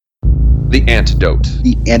The Antidote.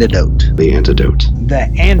 The Antidote. The Antidote.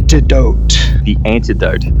 The Antidote. The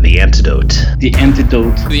Antidote. The Antidote. The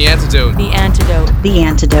Antidote. The Antidote. The Antidote. The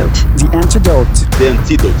Antidote. The Antidote. The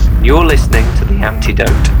Antidote. You're listening to The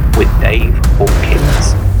Antidote with Dave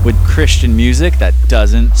Hawkins. With Christian music that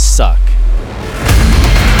doesn't suck.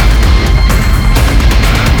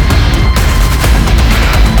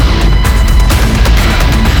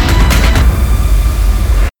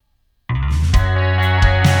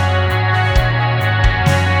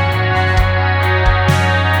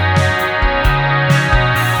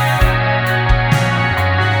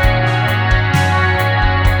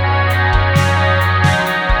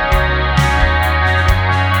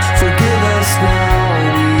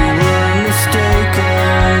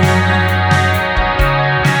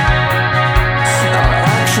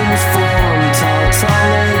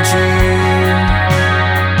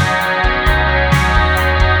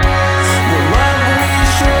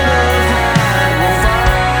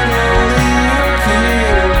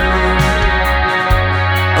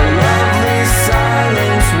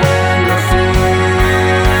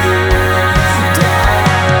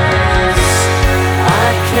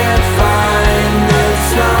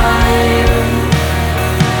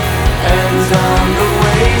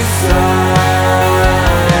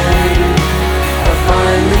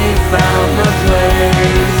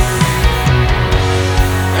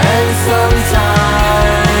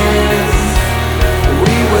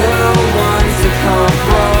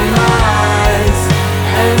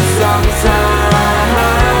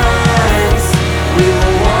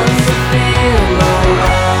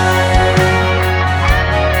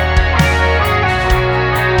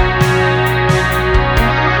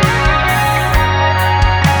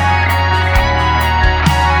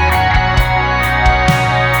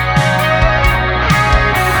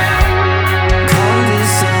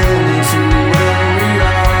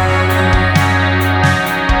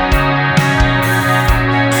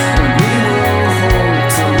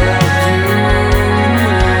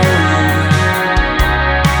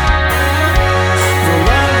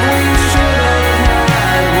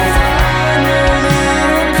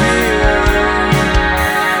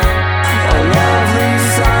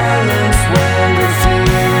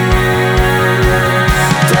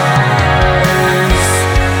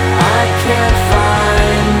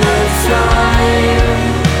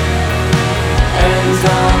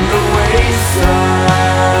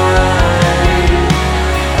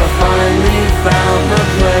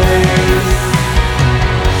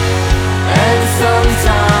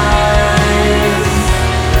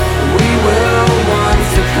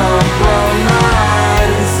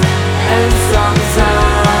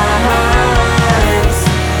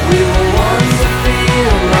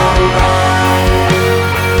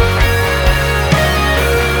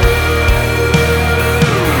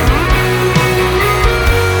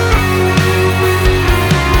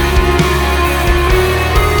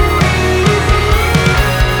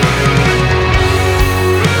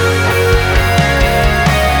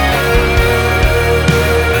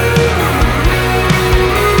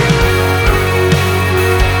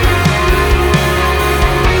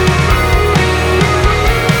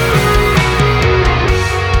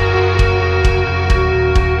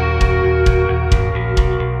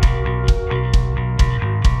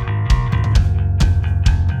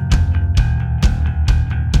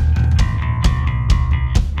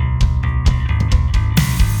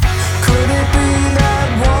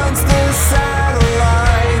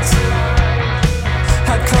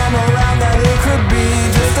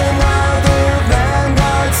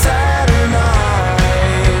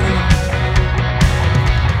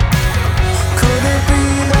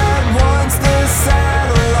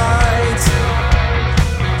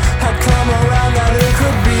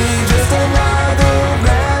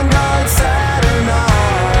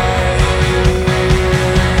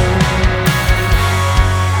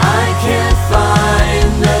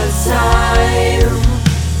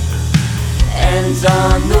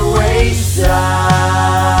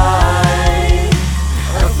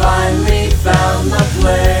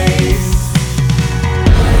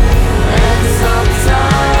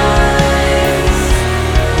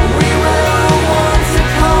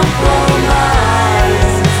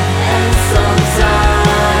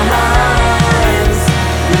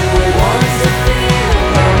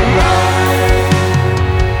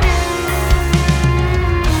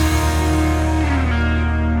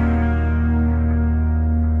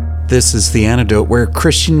 This is The Antidote, where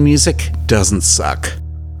Christian music doesn't suck.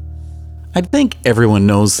 I think everyone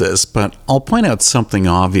knows this, but I'll point out something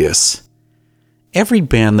obvious. Every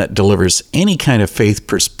band that delivers any kind of faith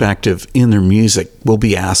perspective in their music will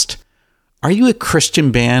be asked, Are you a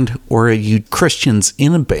Christian band or are you Christians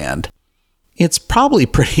in a band? It's probably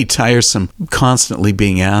pretty tiresome constantly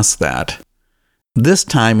being asked that. This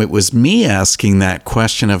time it was me asking that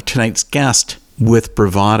question of tonight's guest with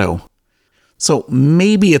Bravado. So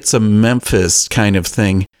maybe it's a Memphis kind of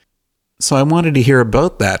thing. So I wanted to hear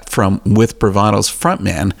about that from With Bravado's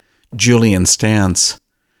frontman, Julian Stans.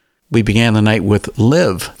 We began the night with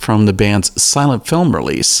Live from the band's silent film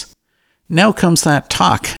release. Now comes that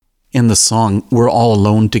talk in the song We're All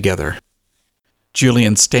Alone Together.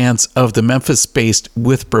 Julian Stans of the Memphis-based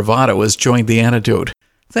With Bravado has joined the Antidote.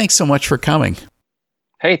 Thanks so much for coming.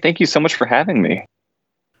 Hey, thank you so much for having me.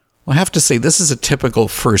 Well, I have to say, this is a typical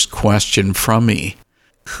first question from me.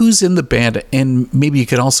 Who's in the band? And maybe you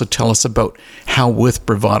could also tell us about how With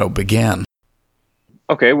Bravado began.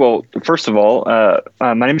 Okay, well, first of all,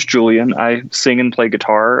 my name's Julian. I sing and play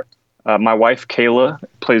guitar. My wife, Kayla,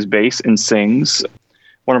 plays bass and sings.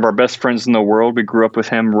 One of our best friends in the world, we grew up with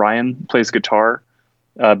him, Ryan, plays guitar.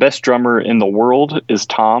 Best drummer in the world is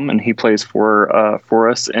Tom, and he plays for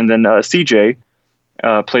us. And then CJ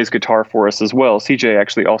plays guitar for us as well. CJ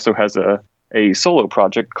actually also has a solo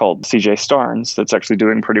project called CJ Starnes that's actually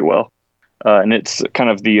doing pretty well. And it's kind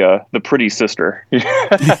of the pretty sister.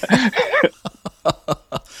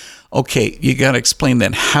 Okay, you got to explain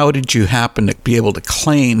then. How did you happen to be able to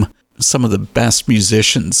claim some of the best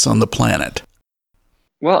musicians on the planet?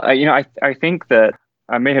 Well, I think that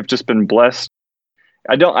I may have just been blessed.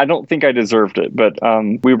 I don't think I deserved it, but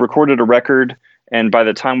we recorded a record, and by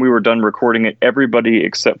the time we were done recording it, everybody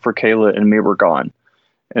except for Kayla and me were gone.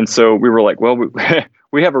 And so we were like, well,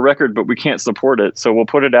 we have a record, but we can't support it, so we'll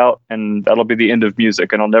put it out, and that'll be the end of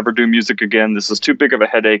music, and I'll never do music again. This is too big of a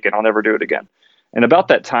headache, and I'll never do it again. And about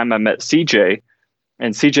that time, I met CJ,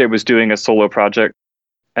 and CJ was doing a solo project,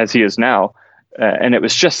 as he is now, and it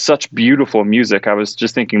was just such beautiful music. I was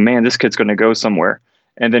just thinking, man, this kid's going to go somewhere.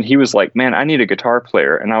 And then he was like, man, I need a guitar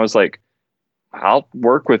player. And I was like, I'll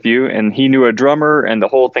work with you. And he knew a drummer, and the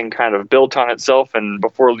whole thing kind of built on itself. And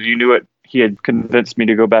before you knew it, he had convinced me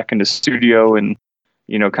to go back into studio and,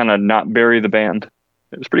 kind of not bury the band.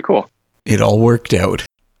 It was pretty cool. It all worked out.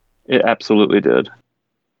 It absolutely did.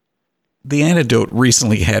 The Antidote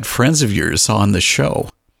recently had friends of yours on the show.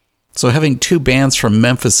 So having two bands from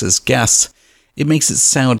Memphis as guests, it makes it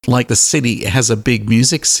sound like the city has a big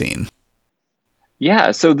music scene.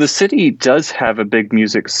 Yeah, so the city does have a big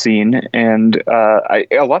music scene, and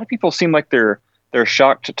a lot of people seem like they're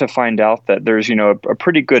shocked to find out that there's a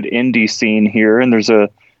pretty good indie scene here, and there's a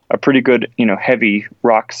pretty good heavy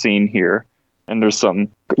rock scene here, and there's some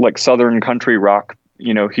like southern country rock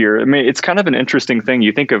here. I mean, it's kind of an interesting thing.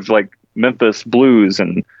 You think of like Memphis blues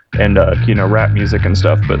and rap music and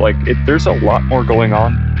stuff, but like there's a lot more going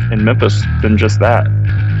on in Memphis than just that.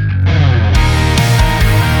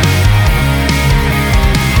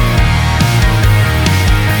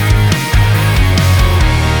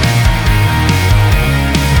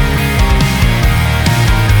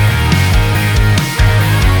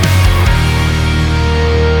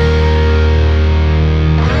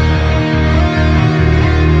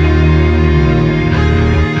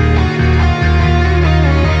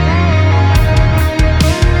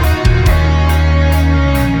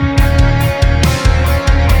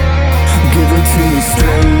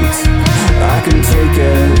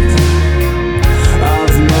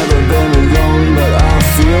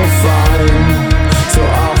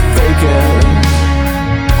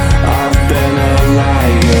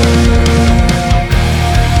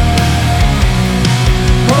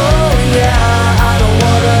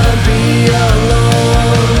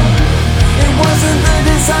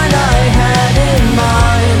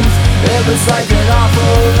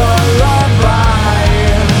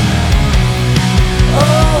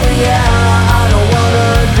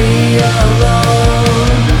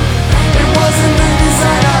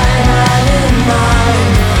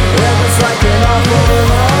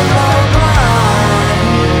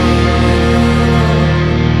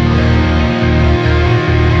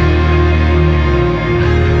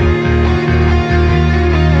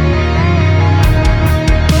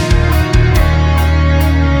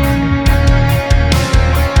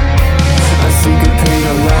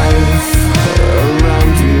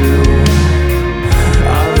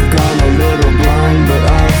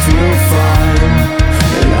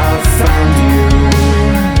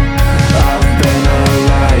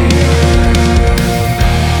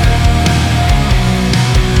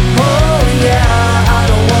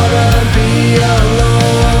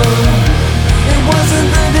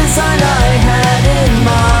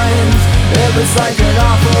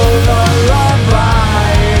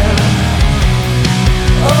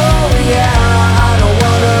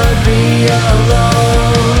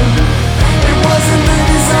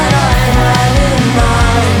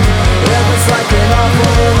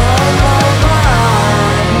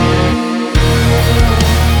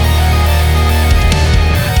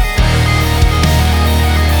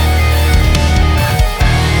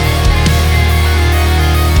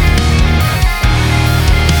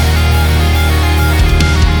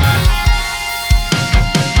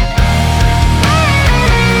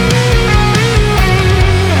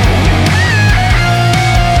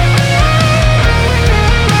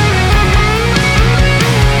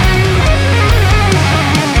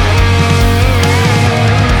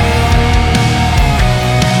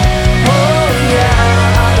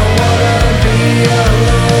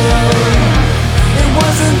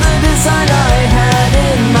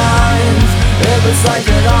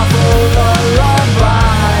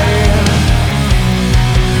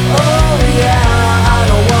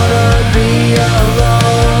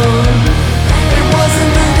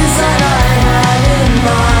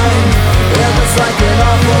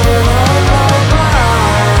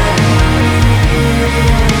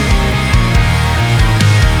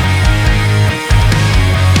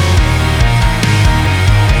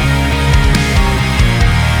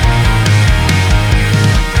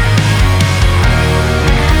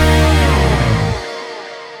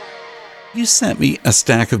 You sent me a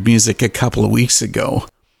stack of music a couple of weeks ago.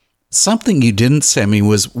 Something you didn't send me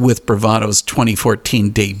was with Bravado's 2014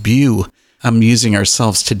 debut, Amusing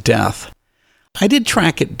Ourselves to Death. I did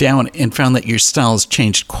track it down and found that your style has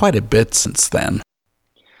changed quite a bit since then.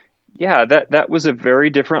 Yeah, that was a very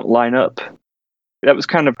different lineup. That was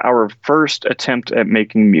kind of our first attempt at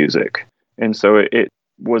making music. And so it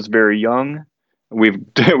was very young. We've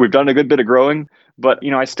done a good bit of growing, but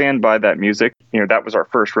I stand by that music. That was our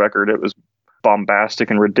first record. It was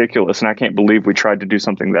bombastic and ridiculous, and I can't believe we tried to do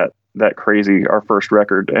something that crazy our first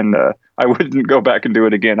record. And I wouldn't go back and do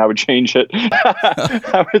it again. I would change it.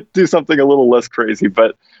 I would do something a little less crazy.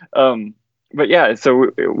 But yeah,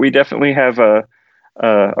 so we definitely have a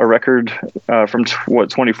record from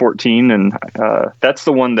 2014, and that's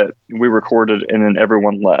the one that we recorded, and then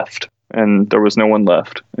everyone left, and there was no one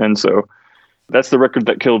left, and so that's the record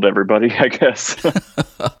that killed everybody, I guess.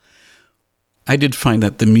 I did find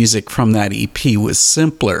that the music from that EP was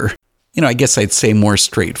simpler. I guess I'd say more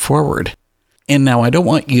straightforward. And now I don't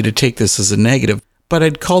want you to take this as a negative, but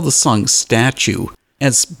I'd call the song Statue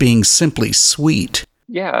as being simply sweet.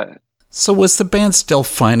 Yeah. So was the band still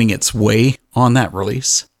finding its way on that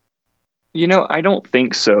release? I don't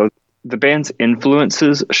think so. The band's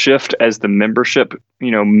influences shift as the membership,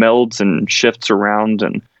 melds and shifts around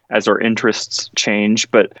and as our interests change.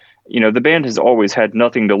 But, the band has always had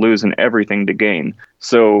nothing to lose and everything to gain.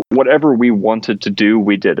 So whatever we wanted to do,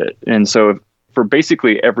 we did it. And so for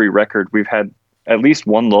basically every record, we've had at least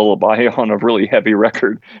one lullaby on a really heavy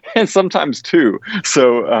record, and sometimes two.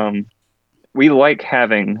 So we like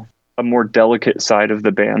having a more delicate side of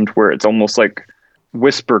the band where it's almost like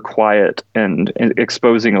whisper quiet and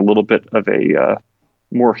exposing a little bit of a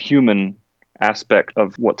more human aspect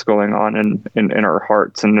of what's going on in our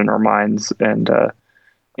hearts and in our minds. And,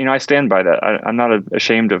 I stand by that. I'm not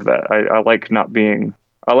ashamed of that. I like not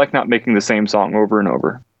making the same song over and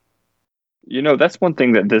over. That's one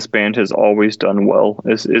thing that this band has always done well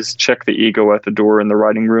is check the ego at the door in the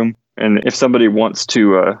writing room. And if somebody wants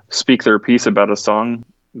to speak their piece about a song,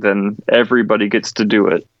 then everybody gets to do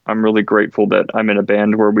it. I'm really grateful that I'm in a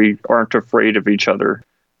band where we aren't afraid of each other.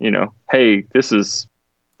 Hey, this is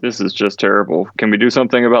just terrible. Can we do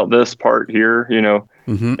something about this part here?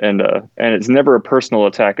 Mm-hmm. And it's never a personal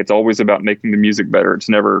attack. It's always about making the music better. It's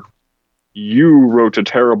never you wrote a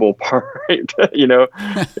terrible part. It's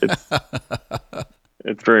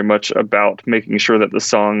very much about making sure that the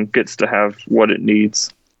song gets to have what it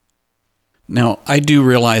needs. Now, I do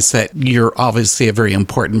realize that you're obviously a very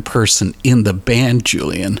important person in the band,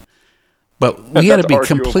 Julian, but we got to be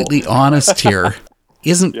completely honest here.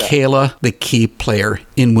 Isn't Kayla the key player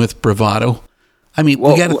in with Bravado? I mean,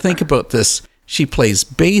 we got to think about this. She plays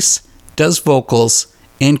bass, does vocals,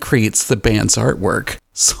 and creates the band's artwork.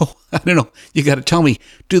 So, I don't know. You got to tell me,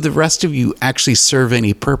 do the rest of you actually serve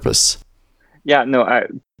any purpose? Yeah, no, I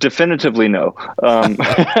definitively no.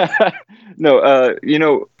 No,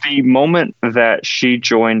 the moment that she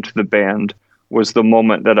joined the band was the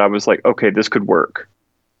moment that I was like, okay, this could work.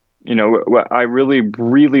 I really,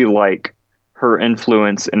 really like her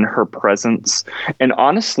influence and her presence. And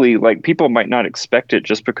honestly, people might not expect it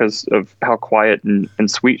just because of how quiet and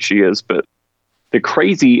sweet she is. But the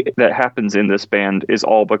crazy that happens in this band is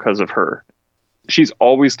all because of her. She's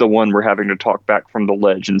always the one we're having to talk back from the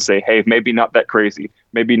ledge and say, hey, maybe not that crazy.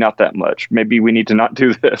 Maybe not that much. Maybe we need to not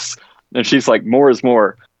do this. And she's like, more is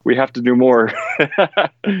more. We have to do more.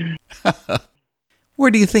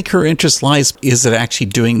 Where do you think her interest lies? Is it actually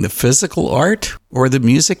doing the physical art or the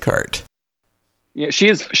music art? Yeah, she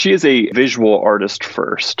is a visual artist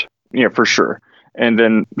first, for sure. And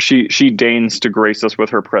then she deigns to grace us with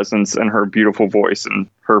her presence and her beautiful voice and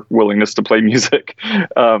her willingness to play music.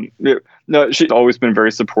 No, she's always been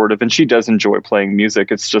very supportive, and she does enjoy playing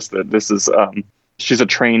music. It's just that this is she's a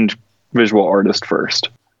trained visual artist first.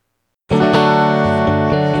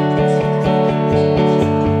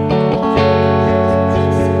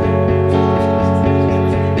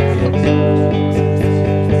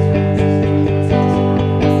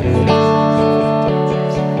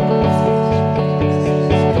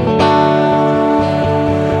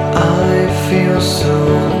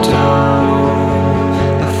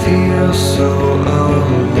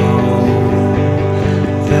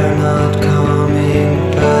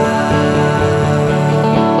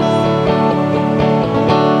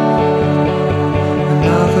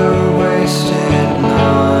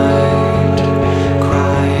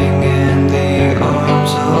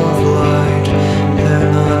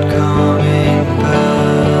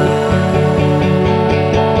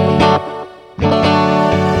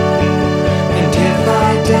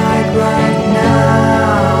 Died right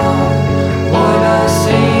now, would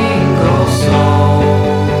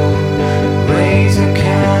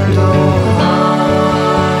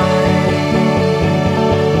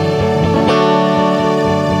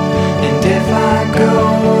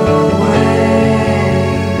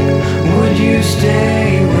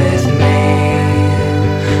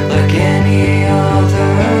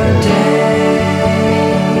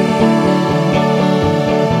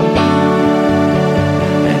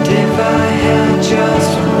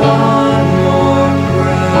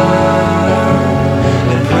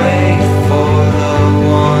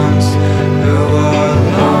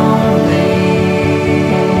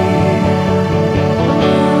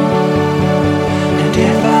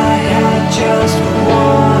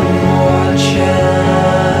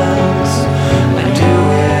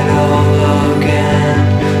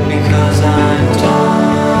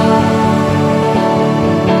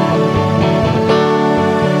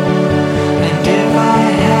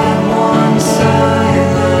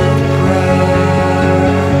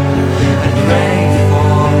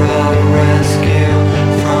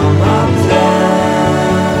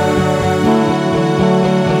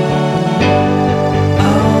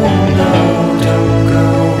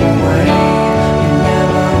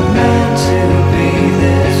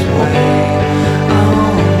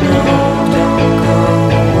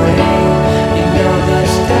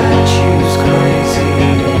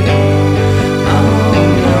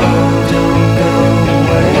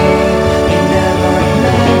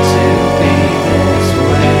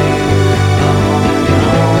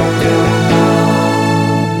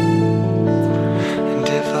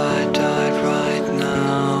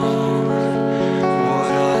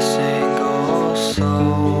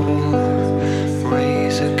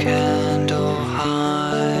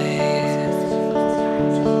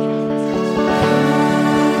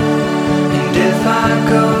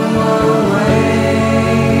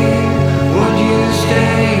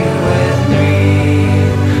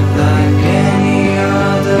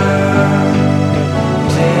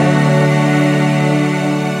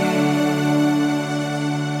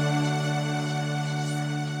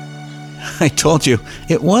I told you,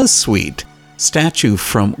 it was sweet. Statue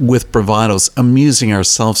from With Bravado's Amusing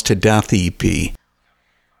Ourselves to Death EP.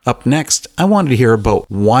 Up next, I wanted to hear about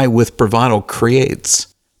why With Bravado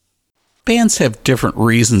creates. Bands have different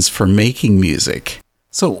reasons for making music.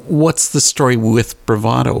 So what's the story with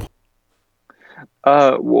Bravado?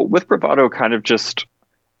 Well, With Bravado kind of just,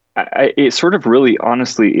 it sort of really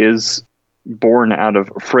honestly is born out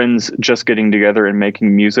of friends just getting together and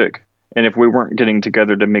making music. And if we weren't getting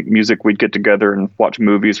together to make music, we'd get together and watch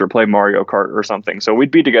movies or play Mario Kart or something. So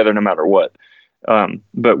we'd be together no matter what.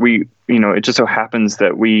 But we, it just so happens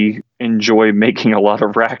that we enjoy making a lot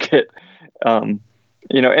of racket. And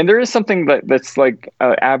there is something that's like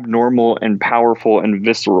abnormal and powerful and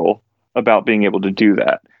visceral about being able to do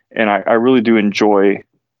that. And I really do enjoy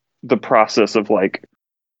the process of like,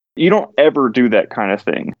 you don't ever do that kind of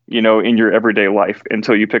thing, in your everyday life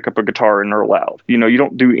until you pick up a guitar and are loud. You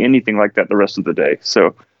don't do anything like that the rest of the day.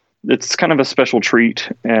 So it's kind of a special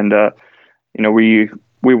treat. And, we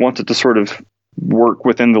wanted to sort of work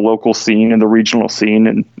within the local scene and the regional scene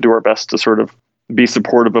and do our best to sort of be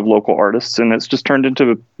supportive of local artists. And it's just turned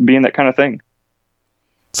into being that kind of thing.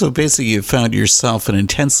 So basically you found yourself an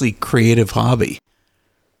intensely creative hobby.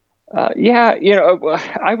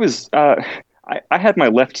 I was, I had my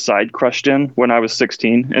left side crushed in when I was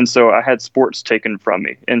 16. And so I had sports taken from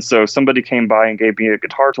me. And so somebody came by and gave me a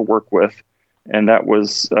guitar to work with. And that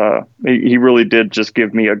was, he really did just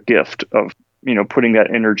give me a gift of, putting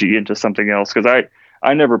that energy into something else. Cause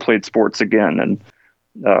I never played sports again. And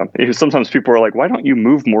sometimes people are like, why don't you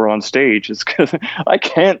move more on stage? It's because I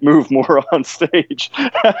can't move more on stage.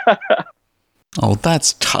 Oh,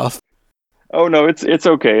 that's tough. Oh, no, it's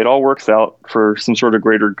okay. It all works out for some sort of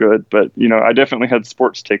greater good. But, I definitely had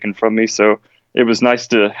sports taken from me. So it was nice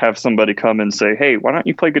to have somebody come and say, hey, why don't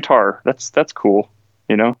you play guitar? That's cool,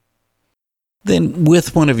 Then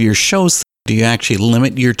with one of your shows, do you actually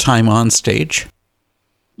limit your time on stage?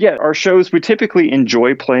 Yeah, our shows, we typically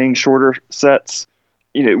enjoy playing shorter sets.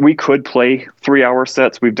 We could play 3-hour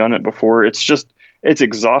sets. We've done it before. It's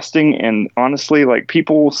exhausting. And honestly, like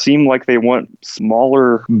people seem like they want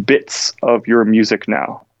smaller bits of your music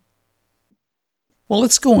now. Well,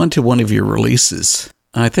 let's go on to one of your releases.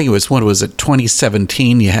 I think it was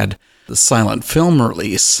 2017, you had the silent film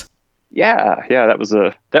release. Yeah, that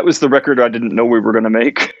was the record I didn't know we were going to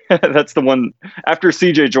make. That's the one after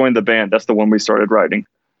CJ joined the band. That's the one we started writing.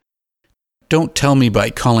 Don't tell me by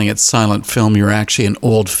calling it silent film you're actually an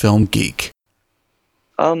old film geek.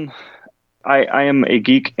 I am a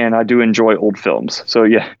geek and I do enjoy old films. So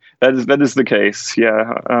yeah, that is the case.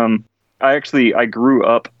 Yeah. I grew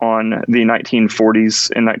up on the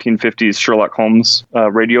 1940s and 1950s Sherlock Holmes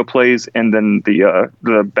radio plays, and then the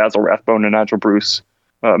Basil Rathbone and Nigel Bruce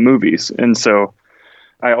movies. And so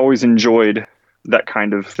I always enjoyed that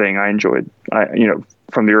kind of thing. I enjoyed,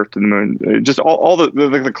 From the Earth to the Moon, just all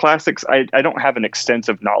the classics. I don't have an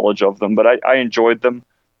extensive knowledge of them, but I enjoyed them.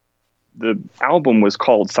 The album was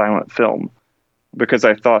called Silent Film because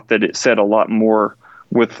I thought that it said a lot more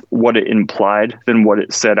with what it implied than what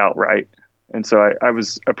it said outright. And so I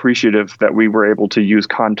was appreciative that we were able to use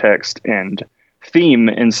context and theme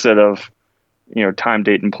instead of, time,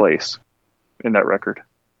 date, and place in that record.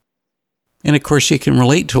 And of course you can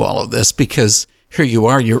relate to all of this because here you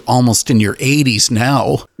are, you're almost in your 80s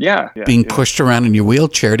now. Yeah. Being pushed around in your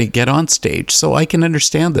wheelchair to get on stage. So I can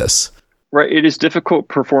understand this. Right. It is difficult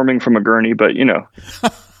performing from a gurney, but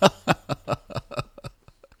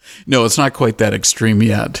No, it's not quite that extreme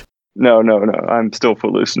yet. No. I'm still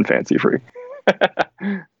footloose and fancy free.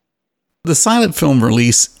 The silent film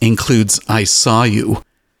release includes I Saw You.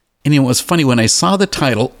 And it was funny, when I saw the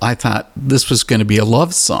title, I thought this was going to be a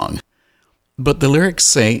love song. But the lyrics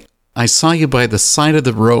say, I saw you by the side of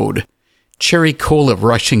the road, cherry cola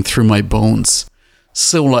rushing through my bones,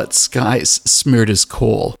 silhouette skies smeared as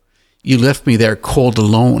coal. You left me there cold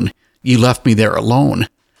alone. You left me there alone.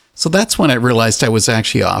 So that's when I realized I was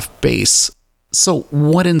actually off base. So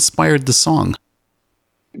what inspired the song?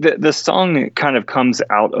 The song kind of comes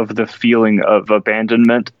out of the feeling of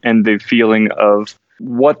abandonment and the feeling of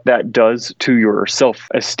what that does to your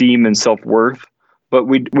self-esteem and self-worth. But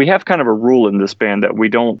we have kind of a rule in this band that we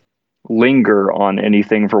don't linger on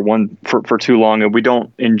anything for too long, and we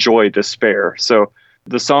don't enjoy despair. So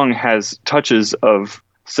the song has touches of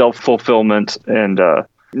self-fulfillment and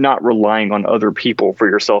not relying on other people for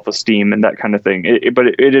your self-esteem and that kind of thing.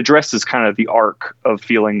 But it addresses kind of the arc of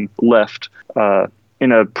feeling left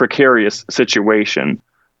in a precarious situation,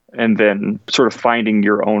 and then sort of finding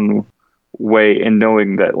your own way and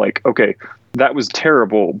knowing that, like, okay, that was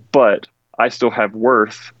terrible, but I still have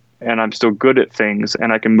worth and I'm still good at things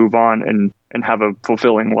and I can move on and have a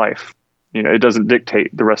fulfilling life. it doesn't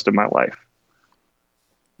dictate the rest of my life.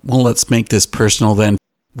 Well, let's make this personal then.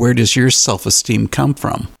 Where does your self-esteem come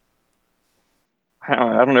from?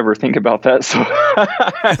 I don't ever think about that, so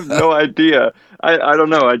I have no idea. I don't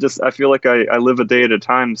know. I feel like I live a day at a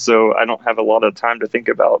time, so I don't have a lot of time to think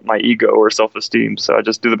about my ego or self-esteem. So I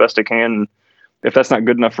just do the best I can. If that's not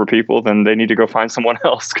good enough for people, then they need to go find someone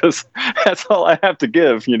else, because that's all I have to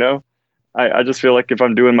give. I just feel like if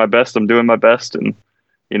I'm doing my best, I'm doing my best, and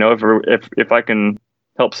if I can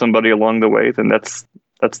help somebody along the way, then that's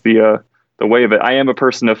the way of it. I am a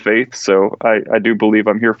person of faith, so I do believe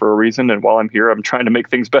I'm here for a reason, and while I'm here, I'm trying to make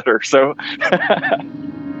things better. So.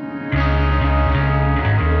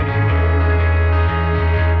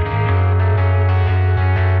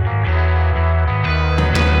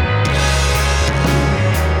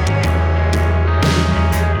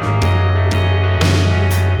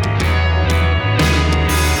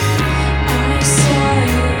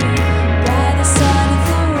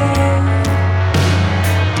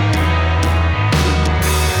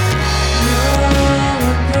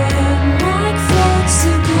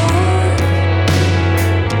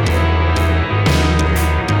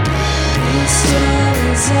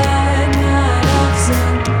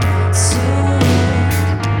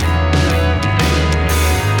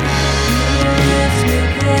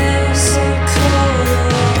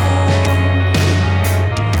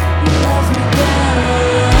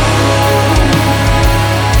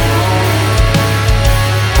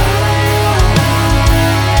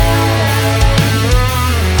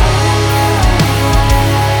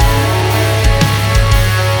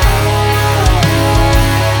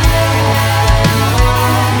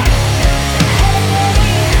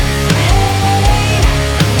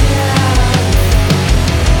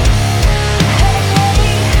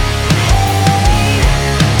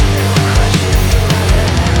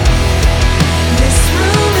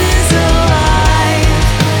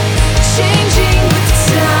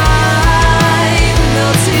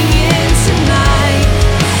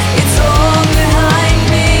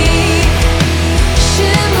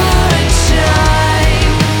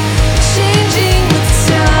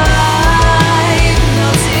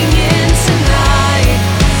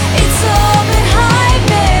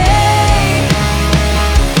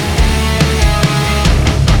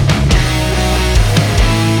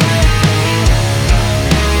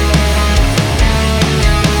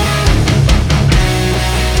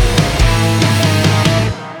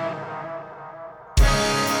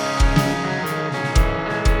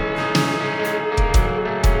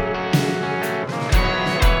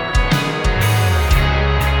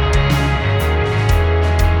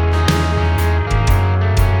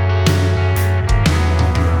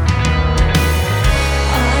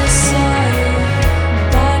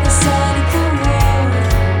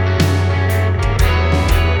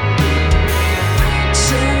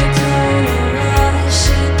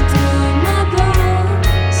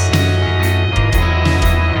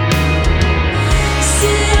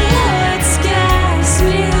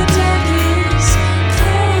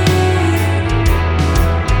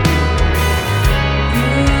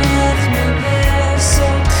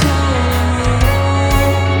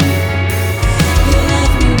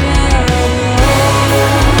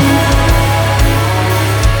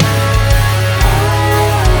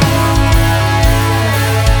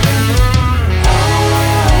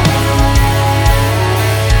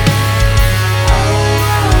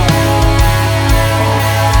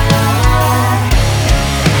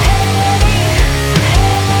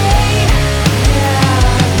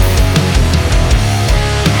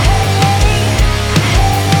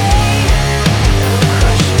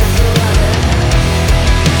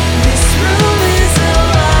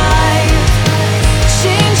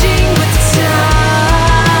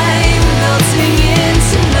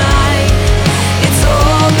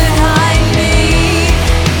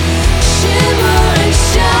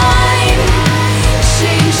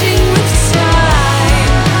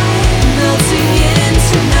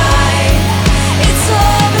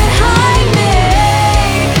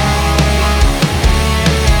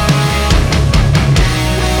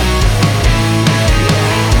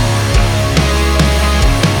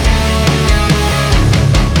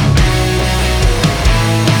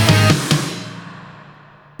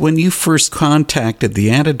 When you first contacted the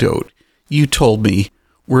Antidote, you told me,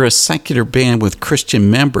 we're a secular band with Christian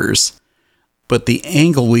members, but the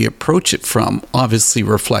angle we approach it from obviously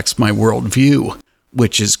reflects my worldview,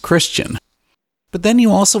 which is Christian. But then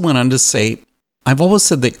you also went on to say, I've always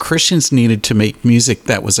said that Christians needed to make music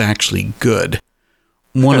that was actually good.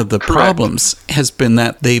 One of the Correct. problems has been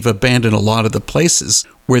that they've abandoned a lot of the places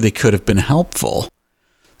where they could have been helpful.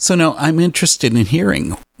 So now I'm interested in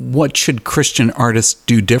hearing, what should Christian artists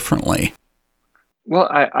do differently? Well,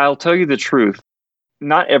 I'll tell you the truth.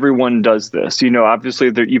 Not everyone does this.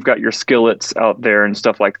 Obviously you've got your skillets out there and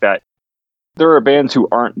stuff like that. There are bands who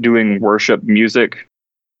aren't doing worship music.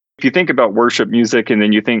 If you think about worship music and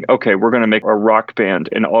then you think, okay, we're going to make a rock band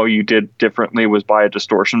and all you did differently was buy a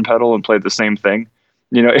distortion pedal and play the same thing.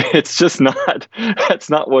 It's just not, that's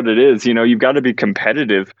not what it is. You've got to be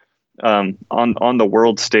competitive on the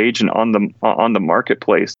world stage and on the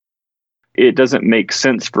marketplace. It doesn't make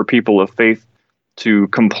sense for people of faith to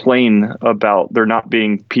complain about there not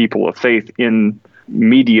being people of faith in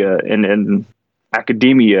media and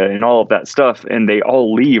academia and all of that stuff, and they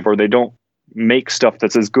all leave or they don't make stuff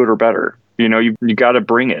that's as good or better. You got to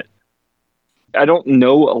bring it. I don't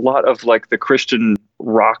know a lot of like the Christian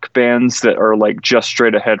rock bands that are like just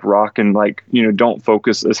straight ahead rock and like, don't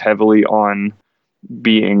focus as heavily on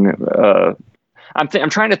being I'm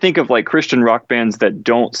trying to think of like Christian rock bands that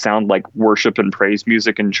don't sound like worship and praise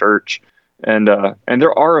music in church. And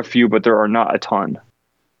there are a few, but there are not a ton.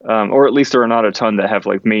 Or at least there are not a ton that have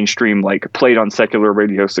like mainstream, like played on secular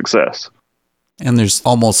radio success. And there's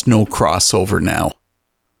almost no crossover now.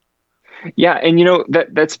 Yeah. And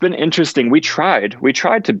that's been interesting. We tried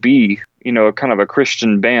to be, kind of a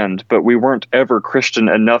Christian band, but we weren't ever Christian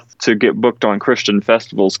enough to get booked on Christian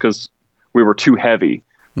festivals because we were too heavy.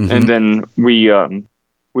 Mm-hmm. And then we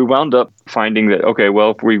wound up finding that, okay,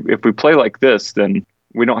 well, if we play like this, then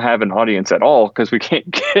we don't have an audience at all because we can't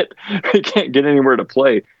get anywhere to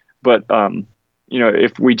play. But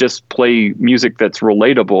if we just play music that's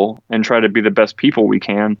relatable and try to be the best people we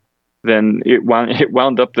can, then it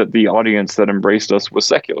wound up that the audience that embraced us was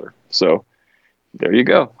secular. So there you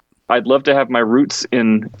go. I'd love to have my roots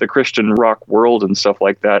in the Christian rock world and stuff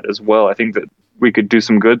like that as well. I think that we could do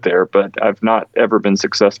some good there, but I've not ever been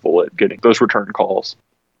successful at getting those return calls.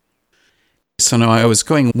 So now I was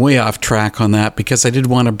going way off track on that because I did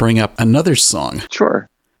want to bring up another song. Sure.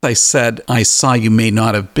 I said, I Saw You may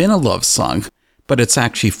not have been a love song, but it's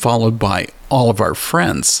actually followed by All of Our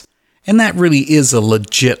Friends. And that really is a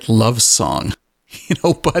legit love song.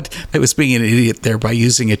 But I was being an idiot there by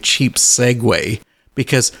using a cheap segue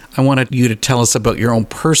because I wanted you to tell us about your own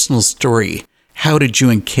personal story. How did you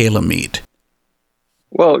and Kayla meet?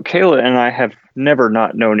 Well, Kayla and I have never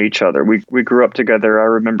not known each other. We grew up together. I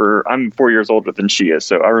remember, I'm 4 years older than she is,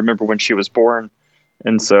 so I remember when she was born.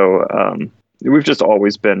 And so we've just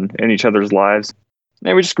always been in each other's lives.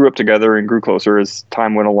 And we just grew up together and grew closer as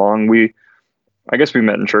time went along. I guess we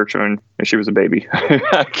met in church when she was a baby,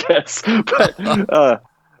 I guess.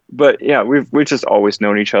 But yeah, we've just always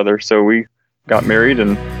known each other. So we got married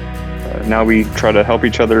and now we try to help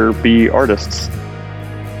each other be artists.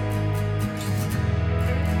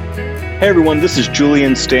 Hey everyone, this is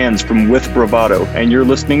Julian Stans from With Bravado, and you're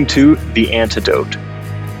listening to The Antidote.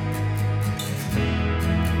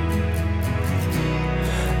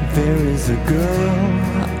 There is a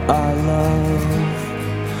girl I love,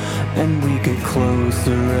 and we get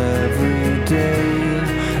closer every day,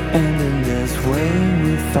 and in this way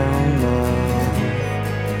we found love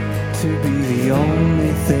to be the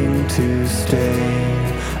only thing to stay.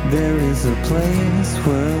 There is a place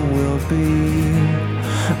where we'll be,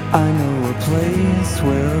 I know a place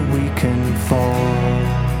where we can fall,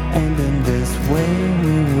 and in this way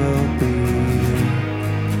we will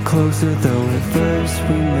be closer, though at first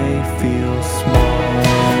we may feel small.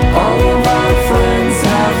 All of our friends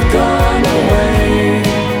have gone away,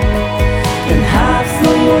 and half the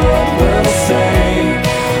world will say,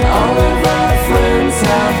 all of our friends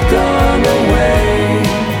have gone away,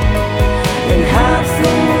 and half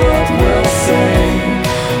the world will say,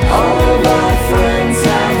 all of our friends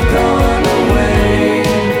have gone away,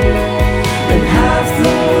 and half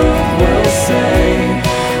the world will say,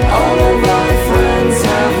 all of our friends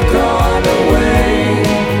have gone away,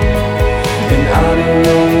 and I don't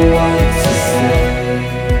know what to say.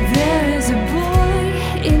 There is a boy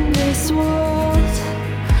in this world,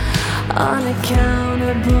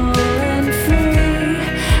 unaccountable and free,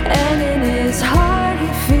 and in his heart he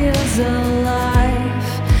feels alive,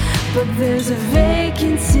 but there's a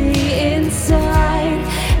vacancy inside.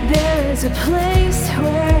 There is a place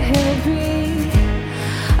where he'll be,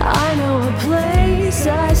 I know a place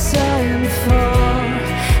I saw him fall,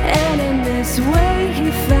 and in this way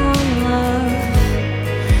he found love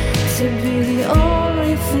to be the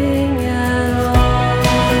only thing at all.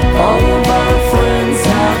 All of our friends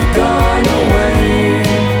have gone away,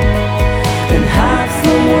 and half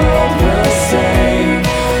the world will say,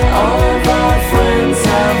 all of our friends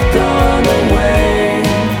have gone away,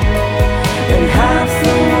 and half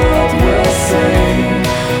the world will say,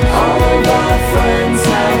 all of our friends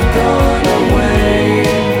have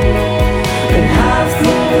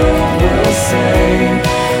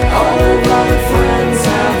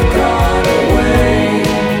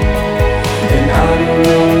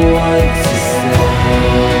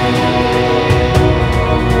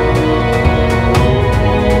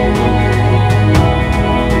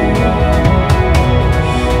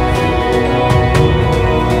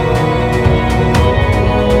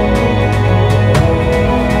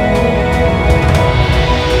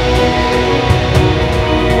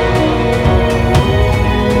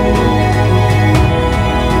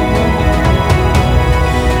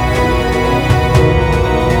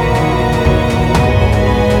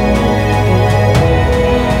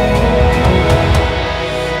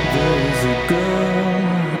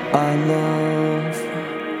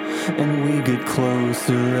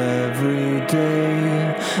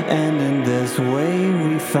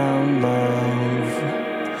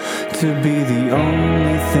to be the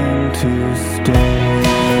only thing to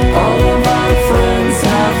stay. All of our friends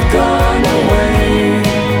have gone away,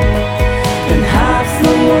 and half the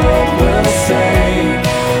world will say,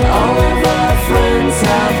 all of our friends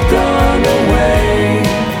have gone away,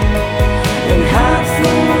 and half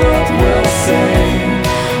the world will say,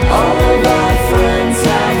 all of our friends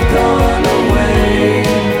have gone away,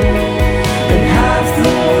 and half the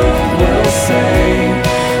world will say,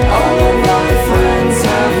 all of our friends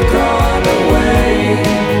have gone away,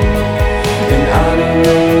 and I don't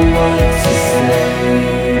know what to say.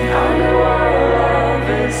 I know our love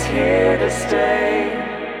is here to stay,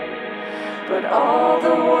 but all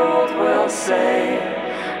the world will say,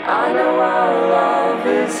 I know our love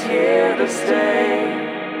is here to stay,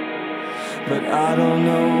 But I don't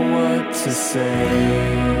know what to say.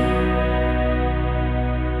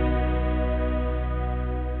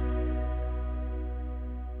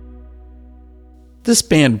 This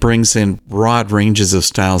band brings in broad ranges of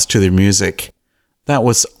styles to their music. That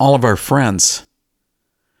was All of Our Friends.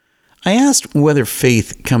 I asked whether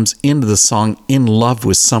Faith comes into the song in love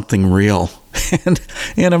with something real, and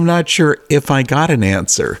I'm not sure if I got an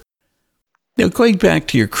answer. Now, going back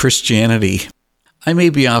to your Christianity, I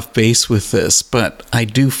may be off base with this, but I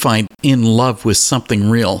do find in love with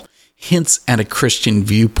something real hints at a Christian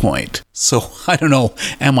viewpoint. So I don't know,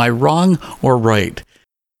 am I wrong or right?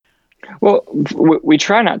 Well, we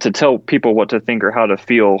try not to tell people what to think or how to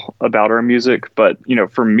feel about our music, but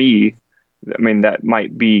for me, I mean, that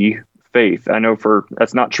might be faith. I know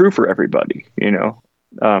that's not true for everybody.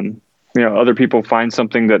 Other people find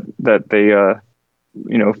something that they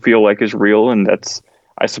feel like is real, and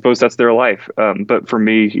I suppose that's their life. But for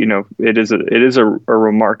me, it is a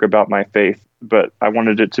remark about my faith, but I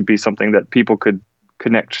wanted it to be something that people could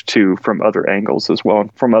connect to from other angles as well,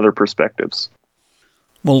 from other perspectives.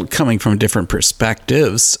 Well, coming from different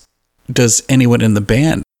perspectives, does anyone in the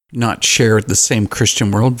band not share the same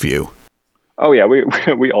Christian worldview? Oh yeah,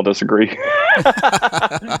 we all disagree.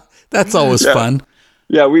 That's always fun.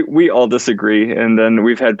 Yeah, we all disagree, and then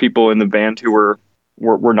we've had people in the band who were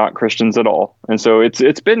not Christians at all, and so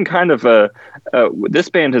it's been kind of this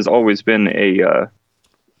band has always been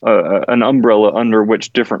an umbrella under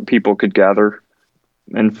which different people could gather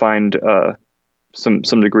and find some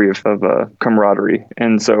degree of camaraderie,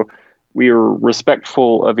 and so we are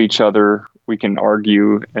respectful of each other. We can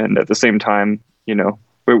argue, and at the same time,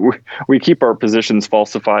 we keep our positions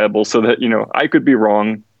falsifiable so that I could be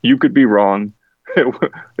wrong, you could be wrong.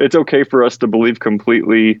 It's okay for us to believe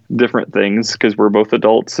completely different things because we're both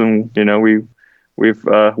adults, and we've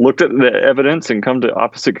looked at the evidence and come to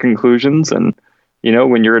opposite conclusions. And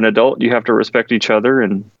when you're an adult, you have to respect each other.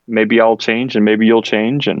 And maybe I'll change, and maybe you'll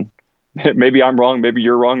change, and maybe I'm wrong, maybe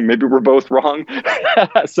you're wrong, maybe we're both wrong.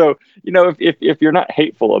 So if you're not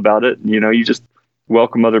hateful about it, you just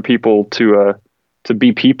welcome other people to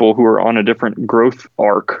be people who are on a different growth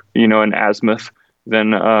arc, in azimuth,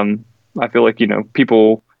 then I feel like,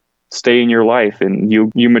 people stay in your life and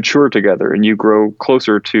you mature together and you grow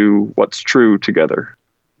closer to what's true together.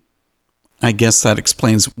 I guess that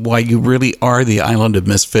explains why you really are the island of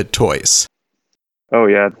misfit toys. Oh,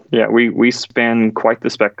 yeah. Yeah, we span quite the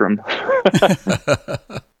spectrum.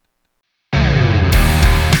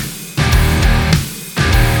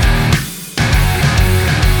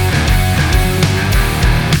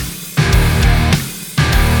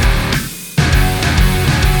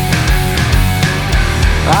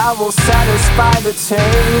 I will satisfy the taste.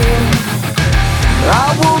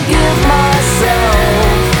 I will give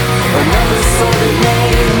myself another sordid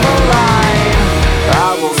name alive.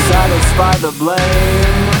 I will satisfy the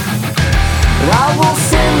blame. I will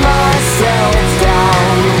send myself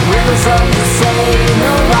down rivers of the same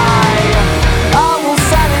alive. I will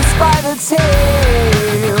satisfy the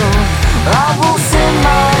tale. I will send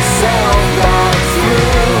myself back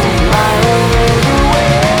through my own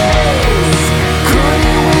ways.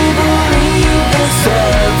 Couldn't we believe this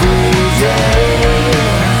every day?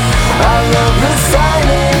 I love the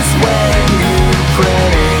silence when you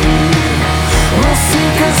pray. We'll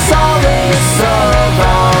seek a solace of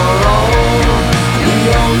our own, the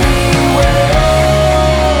only way.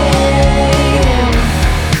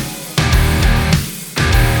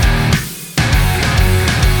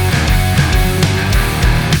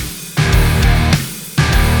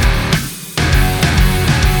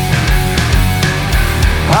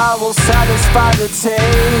 I will satisfy the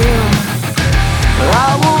tale.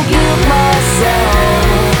 I will give myself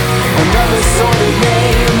another sordid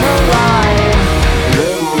name alive.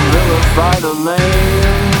 They will vilify the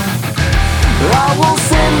lame. I will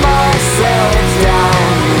send myself down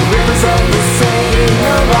the rivers of the same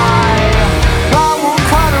alive. I will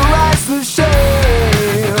cauterize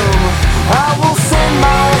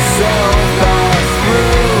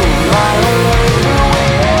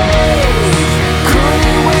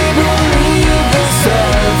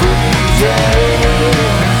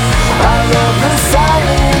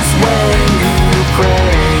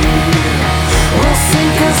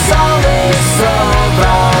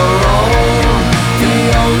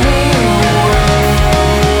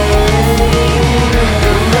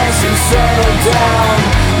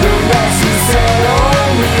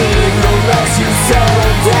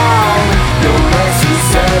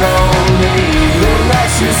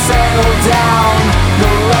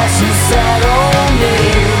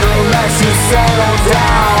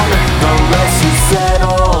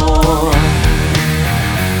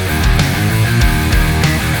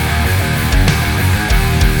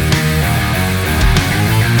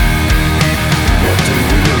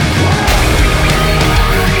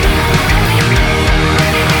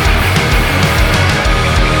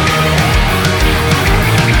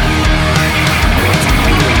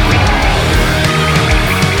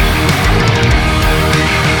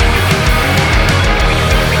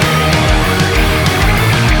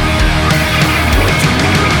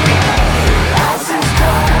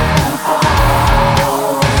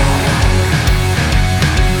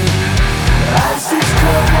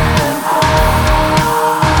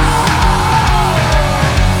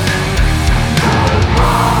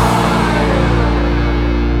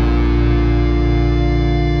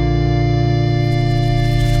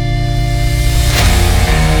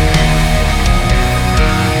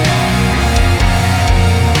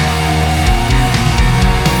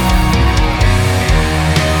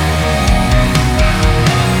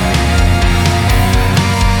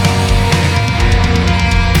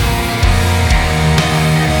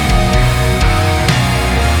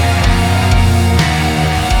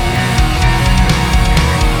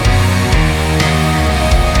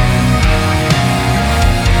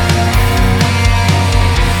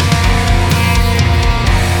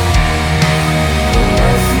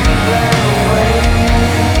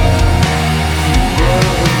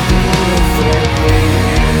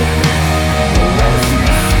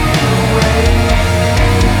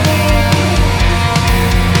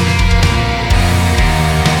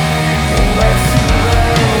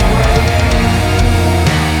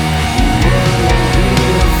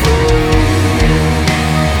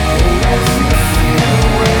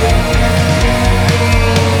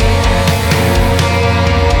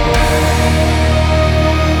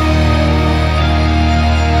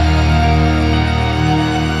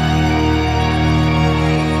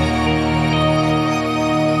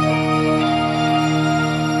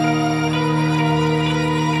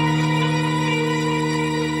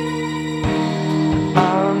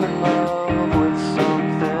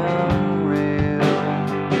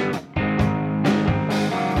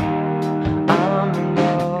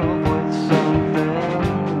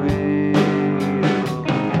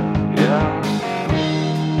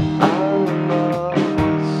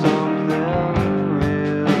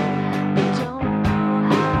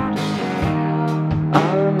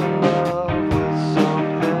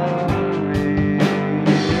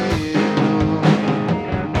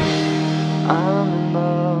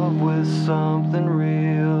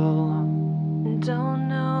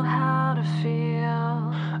wanna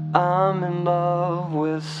feel I'm in love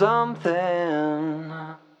with something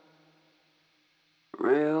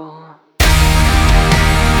real.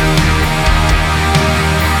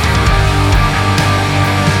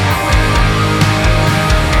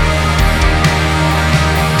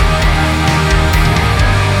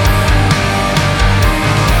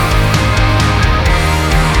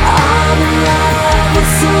 I'm in love with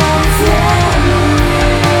something real.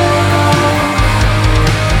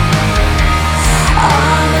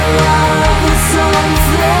 I'm in love with something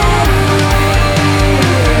real.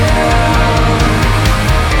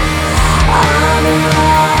 I'm in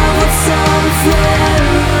love with something real.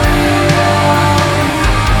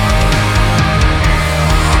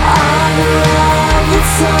 I'm in love with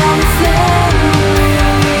something real.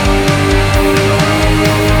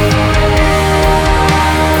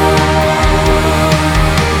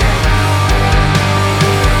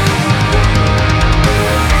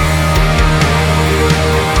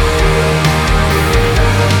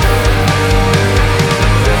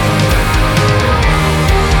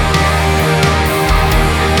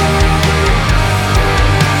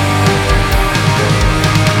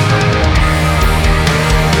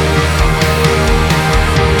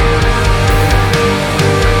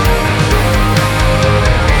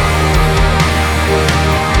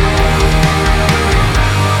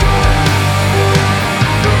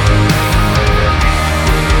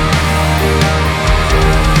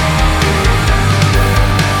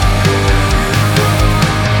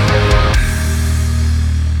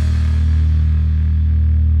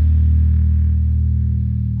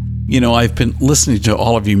 You know, I've been listening to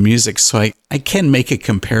all of your music, so I can make a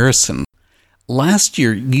comparison. Last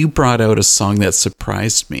year, you brought out a song that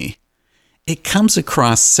surprised me. It comes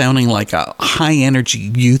across sounding like a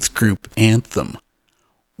high-energy youth group anthem.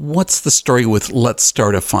 What's the story with Let's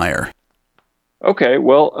Start a Fire? Okay,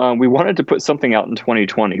 well, we wanted to put something out in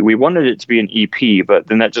 2020. We wanted it to be an EP, but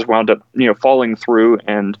then that just wound up, falling through,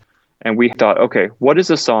 and we thought, okay, what is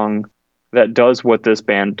a song that does what this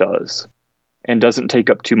band does and doesn't take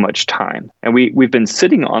up too much time? And we've been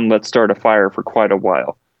sitting on Let's Start a Fire for quite a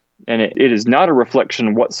while, and it is not a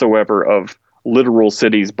reflection whatsoever of literal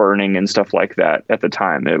cities burning and stuff like that at the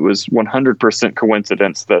time. It was 100%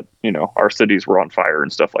 coincidence that, our cities were on fire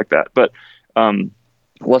and stuff like that. But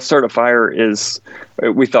Let's Start a Fire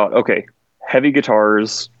we thought, okay, heavy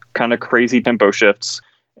guitars, kind of crazy tempo shifts,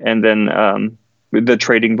 and then the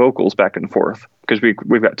trading vocals back and forth, because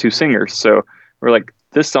we've got two singers. So we're like,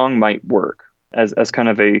 this song might work as kind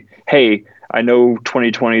of a, hey, I know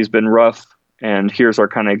 2020 has been rough, and here's our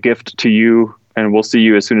kind of gift to you, and we'll see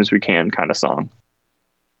you as soon as we can kind of song.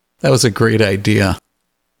 That was a great idea.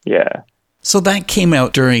 Yeah. So that came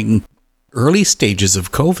out during early stages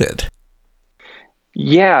of COVID.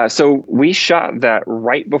 Yeah, so we shot that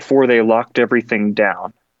right before they locked everything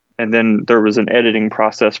down. And then there was an editing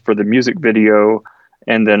process for the music video,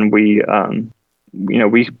 and then we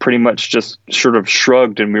pretty much just sort of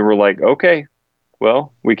shrugged, and we were like, okay,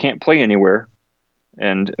 well, we can't play anywhere.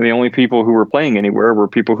 And the only people who were playing anywhere were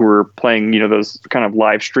people who were playing, those kind of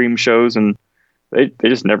live stream shows, and they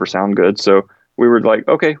just never sound good. So we were like,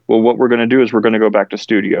 okay, well, what we're going to do is we're going to go back to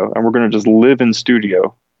studio, and we're going to just live in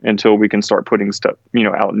studio until we can start putting stuff,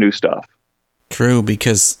 out new stuff. True,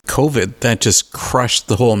 because COVID, that just crushed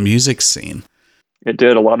the whole music scene. It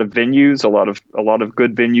did. A lot of venues, a lot of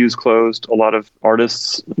good venues closed. A lot of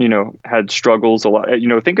artists, had struggles. A lot,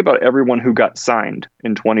 think about everyone who got signed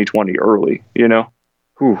in 2020 early.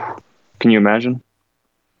 Whew. Can you imagine?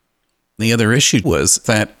 The other issue was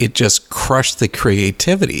that it just crushed the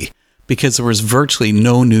creativity because there was virtually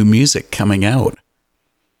no new music coming out.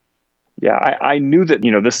 Yeah, I knew that,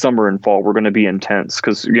 this summer and fall were going to be intense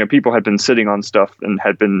because, people had been sitting on stuff and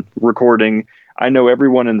had been recording. I know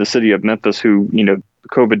everyone in the city of Memphis who,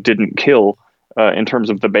 COVID didn't kill in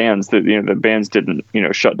terms of the bands, that, the bands didn't,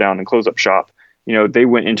 shut down and close up shop. They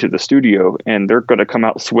went into the studio and they're going to come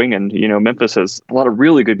out swinging. Memphis has a lot of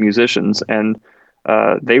really good musicians, and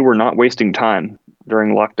they were not wasting time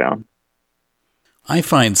during lockdown. I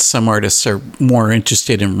find some artists are more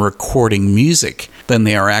interested in recording music than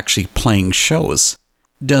they are actually playing shows.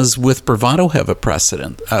 Does With Bravado have a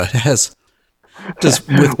precedent? Does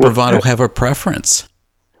With Bravado have a preference?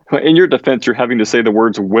 In your defense, you're having to say the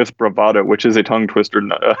words "with bravado," which is a tongue twister.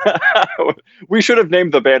 We should have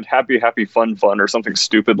named the band "Happy Happy Fun Fun" or something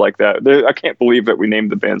stupid like that. I can't believe that we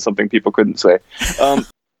named the band something people couldn't say.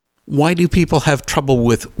 Why do people have trouble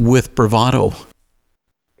with bravado?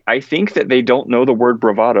 I think that they don't know the word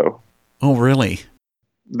bravado. Oh, really?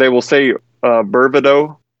 They will say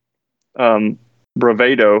bravado,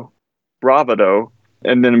 bravado, bravado,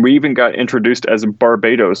 And then we even got introduced as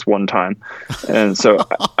Barbados one time. And so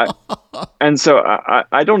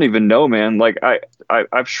I don't even know, man. Like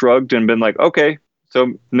I've shrugged and been like, okay,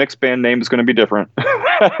 so next band name is going to be different.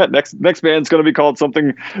 next band's going to be called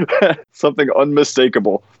something something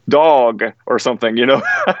unmistakable, Dog or something,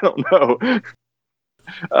 I don't know.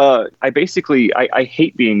 I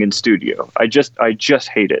hate being in studio. I just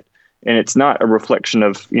hate it. And it's not a reflection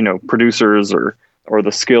of, producers or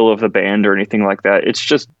the skill of the band or anything like that. It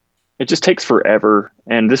just takes forever.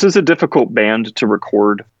 And this is a difficult band to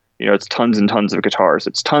record. It's tons and tons of guitars.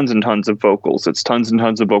 It's tons and tons of vocals. It's tons and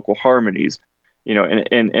tons of vocal harmonies.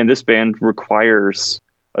 And this band requires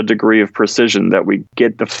a degree of precision that we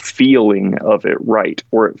get the feeling of it right,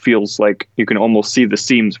 or it feels like you can almost see the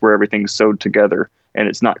seams where everything's sewed together and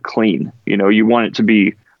it's not clean. You want it to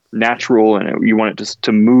be natural, and you want it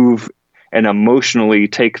to move and emotionally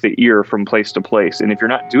take the ear from place to place. And if you're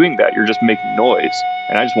not doing that, you're just making noise,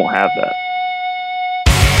 and I just won't have that.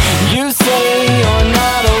 You say you're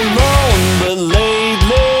not alone, but lately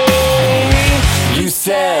you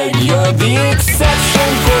said you're the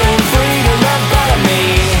exception, feeling free to love by me.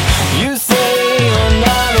 You say you're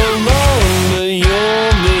not alone, but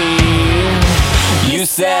you're me. You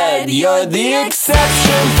said you're the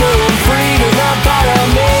exception, feeling free to love by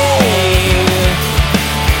me.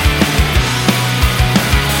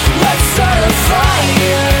 Let's start a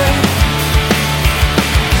fire.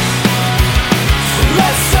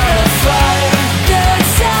 Let's start a fire. There are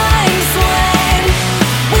times when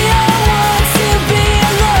we all want to be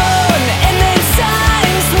alone, and there's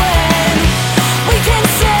times when we can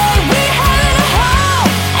say we had it all,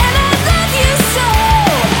 and I love you so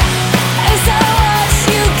as I watch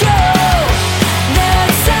you go. There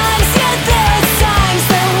are times, yeah, there are times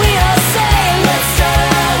that we all say, let's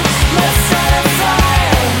start a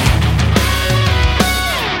fire.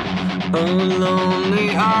 A lonely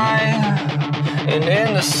eye, and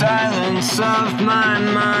in the silence of my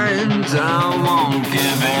mind, I won't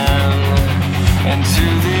give in. Into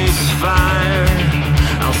this fire,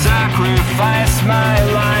 I'll sacrifice my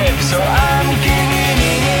life, so I'm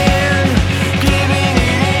giving it in, giving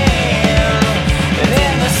it in. And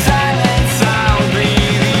in the silence, I'll be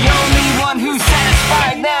the only one who's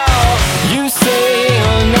satisfied now. You say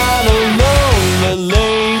you're not alone, but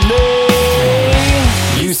lately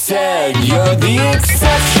you said you're the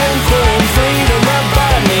exception, feeling free to love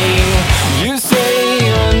by me. You say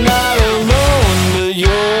you're not alone, but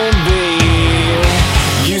you're me.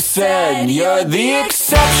 You said you're the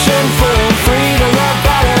exception, feeling free to love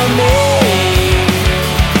by me.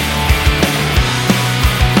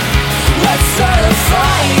 Let's start a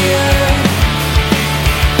fire.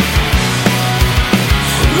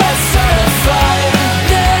 Let's start a fire.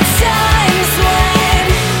 There are times when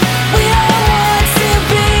we all want to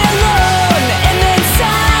be alone, and then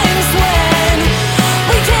times when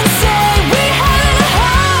we can say we had it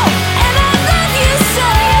all, and I love you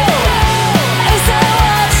so as I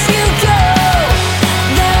watch you go.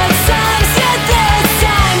 There are times, yeah, there are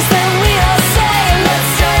times that we all say, let's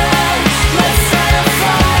start a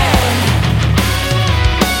fire.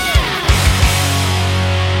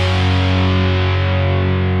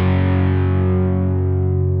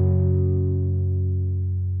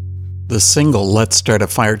 The single Let's Start a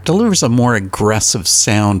Fire delivers a more aggressive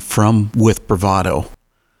sound from With Bravado.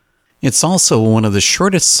 It's also one of the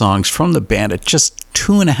shortest songs from the band at just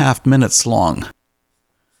 2.5 minutes long.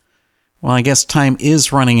 Well, I guess time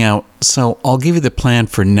is running out, so I'll give you the plan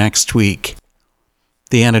for next week.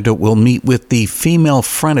 The Antidote will meet with the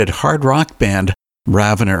female-fronted hard rock band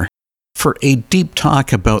Ravener for a deep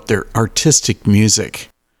talk about their artistic music.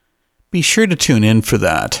 Be sure to tune in for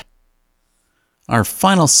that. Our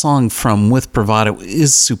final song from With Bravado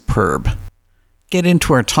is superb. Get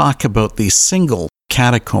into our talk about the single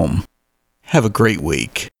Catacomb. Have a great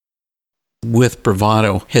week. With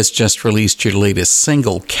Bravado has just released your latest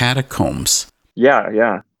single, Catacombs.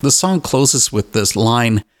 Yeah. The song closes with this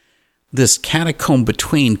line, "This catacomb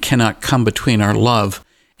between cannot come between our love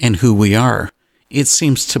and who we are. It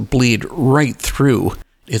seems to bleed right through.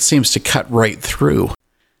 It seems to cut right through.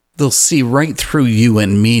 They'll see right through you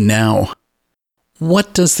and me now."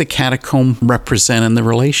 What does the catacomb represent in the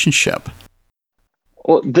relationship?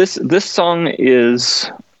 Well, this song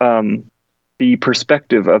is the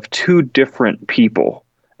perspective of two different people,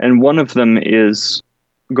 and one of them is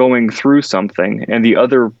going through something, and the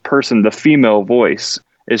other person, the female voice,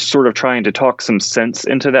 is sort of trying to talk some sense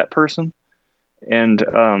into that person. And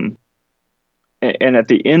at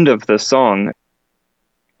the end of the song,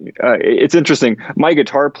 it's interesting. My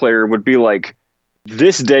guitar player would be like,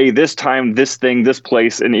 this day, this time, this thing, this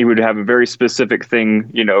place, and he would have a very specific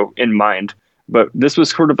thing, in mind. but this was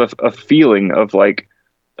sort of a feeling of like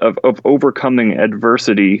of overcoming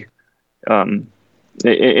adversity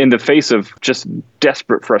in the face of just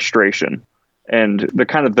desperate frustration, and the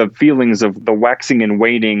kind of the feelings of the waxing and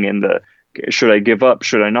waning, and the should I give up,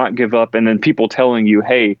 should I not give up, and then people telling you,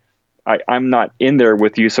 hey, I'm not in there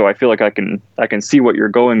with you, so I feel like I can see what you're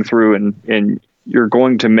going through, and you're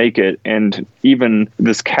going to make it. And even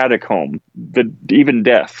this catacomb, even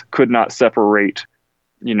death could not separate,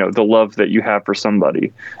 the love that you have for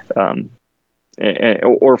somebody,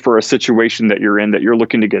 or for a situation that you're in that you're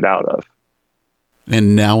looking to get out of.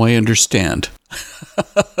 And now I understand.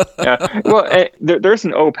 Yeah. Well, there's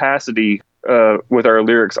an opacity with our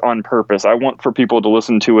lyrics on purpose. I want for people to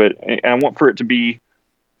listen to it, and I want for it to be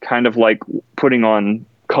kind of like putting on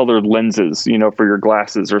colored lenses, for your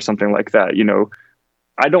glasses or something like that.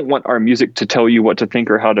 I don't want our music to tell you what to think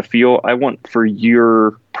or how to feel. I want for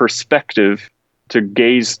your perspective to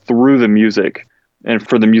gaze through the music, and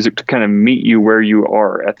for the music to kind of meet you where you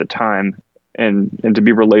are at the time, and to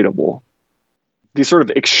be relatable. These sort of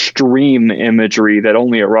extreme imagery that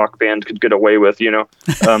only a rock band could get away with, a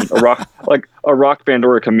rock band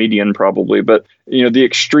or a comedian probably, but the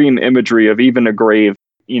extreme imagery of even a grave,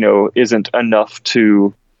 isn't enough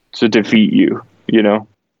to defeat you,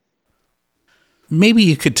 Maybe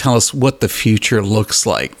you could tell us what the future looks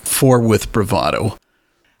like for With Bravado.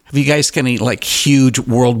 Have you guys got any huge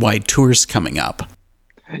worldwide tours coming up?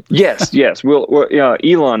 Yes.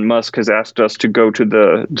 Elon Musk has asked us to go to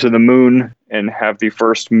the moon and have the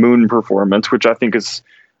first moon performance, which I think is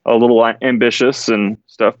a little ambitious and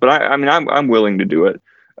stuff, but I'm willing to do it.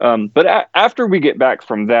 But after we get back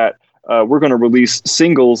from that, we're going to release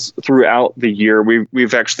singles throughout the year.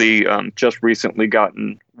 We've actually just recently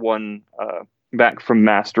gotten one back from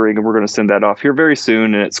mastering, and we're going to send that off here very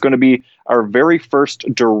soon. And it's going to be our very first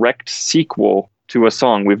direct sequel to a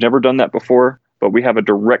song. We've never done that before, but we have a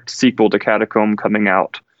direct sequel to Catacomb coming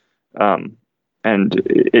out. And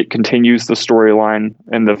it continues the storyline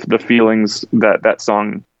and the feelings that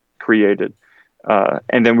song created.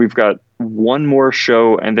 And then we've got one more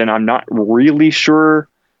show, and then I'm not really sure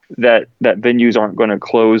that venues aren't going to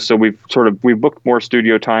close. So we've booked more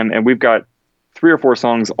studio time, and we've got 3 or 4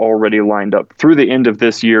 songs already lined up through the end of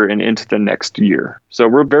this year and into the next year. So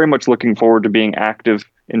we're very much looking forward to being active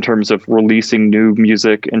in terms of releasing new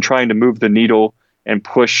music and trying to move the needle and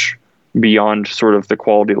push beyond sort of the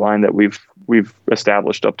quality line that we've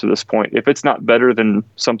established up to this point. If it's not better than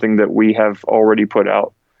something that we have already put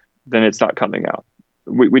out, then it's not coming out.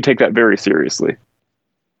 We take that very seriously.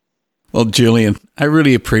 Well, Julian, I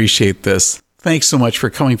really appreciate this. Thanks so much for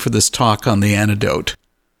coming for this talk on The Antidote.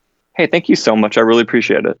 Hey, thank you so much. I really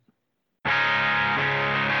appreciate it.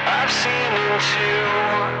 I've seen into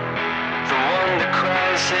the one that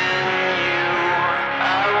cries in you.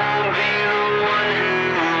 I won't be the one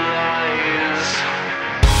who lies.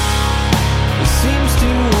 It seems to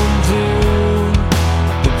undo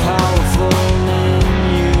the powerful in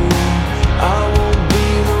you. I won't be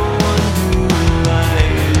the one who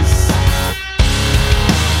lies.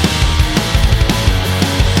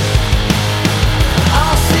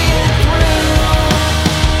 I'll see it through.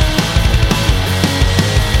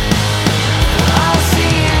 I'll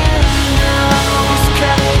see it now. This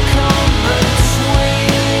catacomb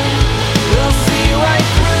between. We'll see right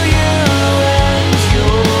through you and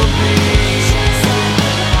your being.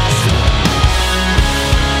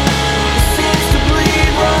 It seems to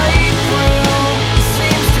bleed right through. It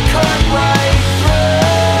seems to cut right through.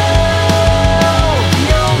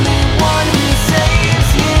 The only one who saves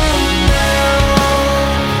you now.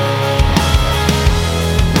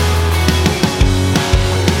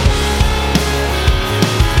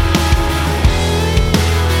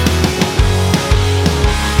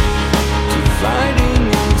 Dividing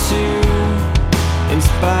into, in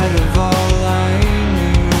spite of all